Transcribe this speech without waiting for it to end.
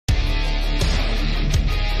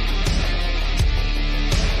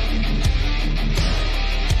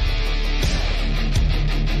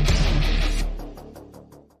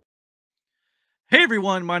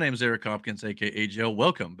everyone, my name is Eric Hopkins, aka JEL.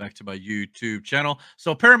 Welcome back to my YouTube channel.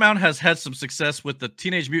 So Paramount has had some success with the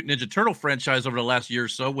Teenage Mutant Ninja Turtle franchise over the last year or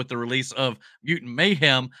so with the release of Mutant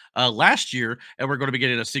Mayhem last year, and we're going to be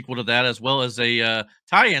getting a sequel to that as well as a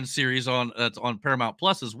tie-in series on Paramount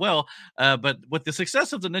Plus as well. But with the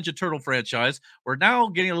success of the Ninja Turtle franchise, we're now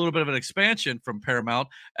getting a little bit of an expansion from Paramount,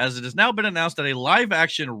 as it has now been announced that a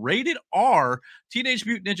live-action rated R Teenage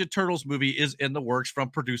Mutant Ninja Turtles movie is in the works from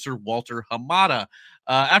producer Walter Hamada.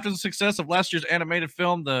 After the success of last year's animated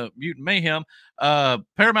film, The Mutant Mayhem,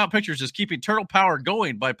 Paramount Pictures is keeping Turtle Power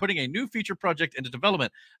going by putting a new feature project into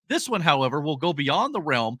development. This one, however, will go beyond the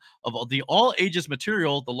realm of the all-ages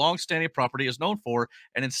material the long-standing property is known for,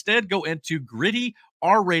 and instead go into gritty,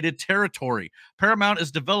 R-rated territory. Paramount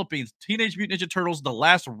is developing Teenage Mutant Ninja Turtles: The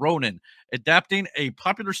Last Ronin, adapting a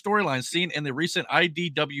popular storyline seen in the recent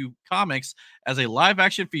IDW comics as a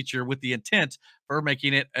live-action feature with the intent for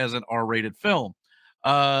making it as an R-rated film.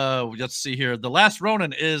 Let's see here. The Last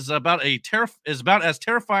Ronin is about as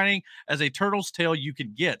terrifying as a turtle's tale you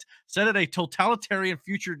can get. Set at a totalitarian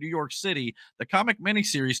future New York City, the comic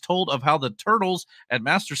miniseries told of how the Turtles and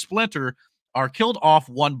Master Splinter are killed off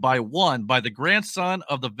one by the grandson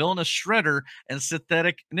of the villainous Shredder and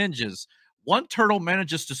synthetic ninjas. One turtle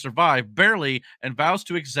manages to survive barely and vows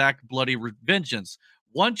to exact bloody vengeance.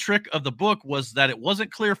 One trick of the book was that it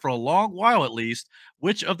wasn't clear for a long while, at least,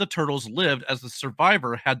 which of the turtles lived, as the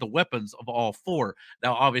survivor had the weapons of all four.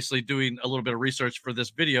 Now, obviously, doing a little bit of research for this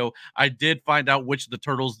video, I did find out which of the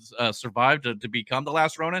turtles survived to become the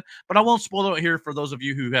Last Ronin, but I won't spoil it here for those of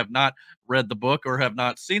you who have not read the book or have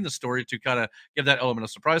not seen the story, to kind of give that element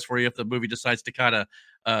of surprise for you if the movie decides to kind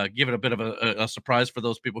of give it a bit of a surprise for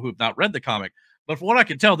those people who have not read the comic. But from what I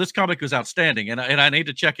can tell, this comic was outstanding, and I need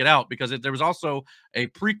to check it out, because there was also a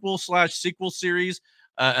prequel / sequel series,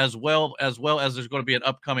 as well as there's going to be an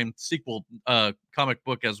upcoming sequel comic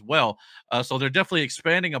book as well. So they're definitely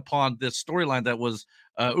expanding upon this storyline that was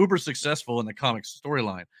uber successful in the comic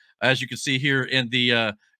storyline. As you can see here in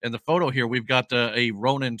the photo here, we've got a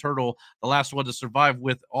Ronin turtle, the last one to survive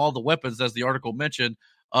with all the weapons, as the article mentioned,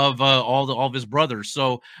 of all of his brothers.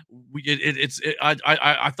 So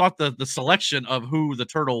I thought the selection of who the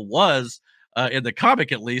turtle was in the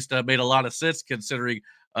comic, at least, made a lot of sense, considering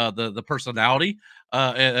the personality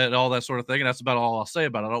and all that sort of thing. And that's about all I'll say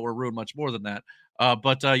about it. I don't want to ruin much more than that.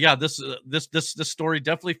 But yeah, this story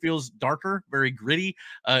definitely feels darker, very gritty.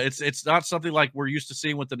 It's not something like we're used to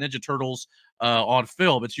seeing with the Ninja Turtles on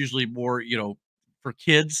film. It's usually more, for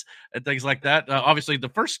kids and things like that. Obviously, the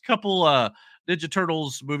first couple Ninja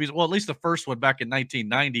Turtles movies, well, at least the first one back in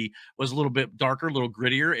 1990, was a little bit darker, a little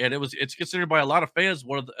grittier, and it's considered by a lot of fans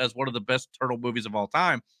as one of the best turtle movies of all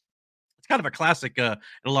time. It's kind of a classic in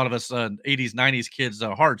a lot of us 80s, 90s kids'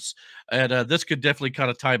 hearts, and this could definitely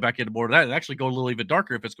kind of tie back into more of that and actually go a little even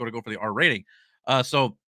darker if it's going to go for the R rating.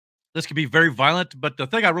 So this could be very violent, but the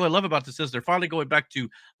thing I really love about this is they're finally going back to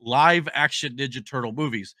live action Ninja Turtle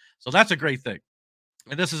movies. So that's a great thing.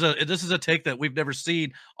 And this is a take that we've never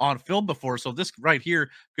seen on film before. So this right here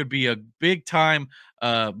could be a big time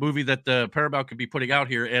movie that the Paramount could be putting out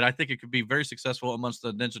here, and I think it could be very successful amongst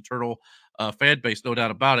the Ninja Turtle fan base, no doubt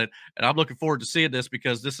about it. And I'm looking forward to seeing this,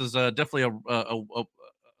 because this is definitely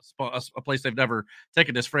a place they've never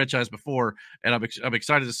taken this franchise before, and I'm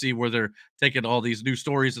excited to see where they're taking all these new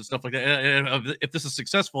stories and stuff like that. And if this is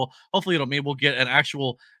successful, hopefully it'll mean we'll get an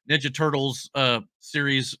actual Ninja Turtles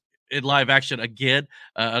series in live action again,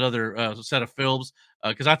 another set of films,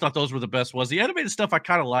 because I thought those were the best ones. The animated stuff I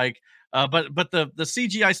kind of like, but the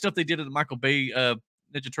CGI stuff they did in the Michael Bay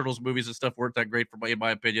Ninja Turtles movies and stuff weren't that great, in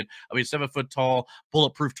my opinion. I mean, 7-foot tall,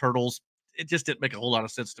 bulletproof turtles, it just didn't make a whole lot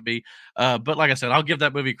of sense to me. But like I said, I'll give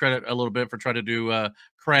that movie credit a little bit for trying to do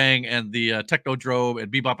Krang and the Technodrome and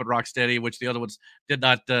Bebop and Rocksteady, which the other ones did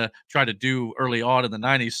not try to do early on in the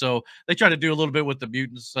 90s. So they tried to do a little bit with the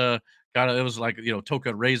mutants. It was like, Toka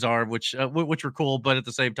and Razor, which were cool, but at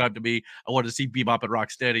the same time, to me, I wanted to see Bebop and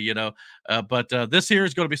Rocksteady, but this here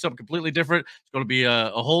is going to be something completely different. It's going to be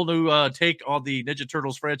a whole new take on the Ninja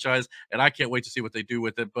Turtles franchise, and I can't wait to see what they do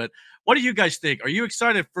with it. But what do you guys think? Are you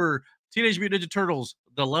excited for Teenage Mutant Ninja Turtles: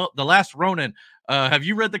 The Last Ronin? Have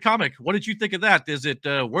you read the comic? What did you think of that? Is it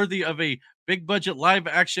worthy of a big budget live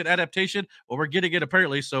action adaptation? Well, we're getting it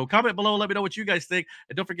apparently. So comment below, let me know what you guys think,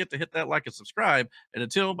 and don't forget to hit that like and subscribe. And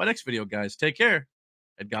until my next video, guys, take care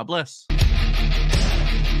and God bless.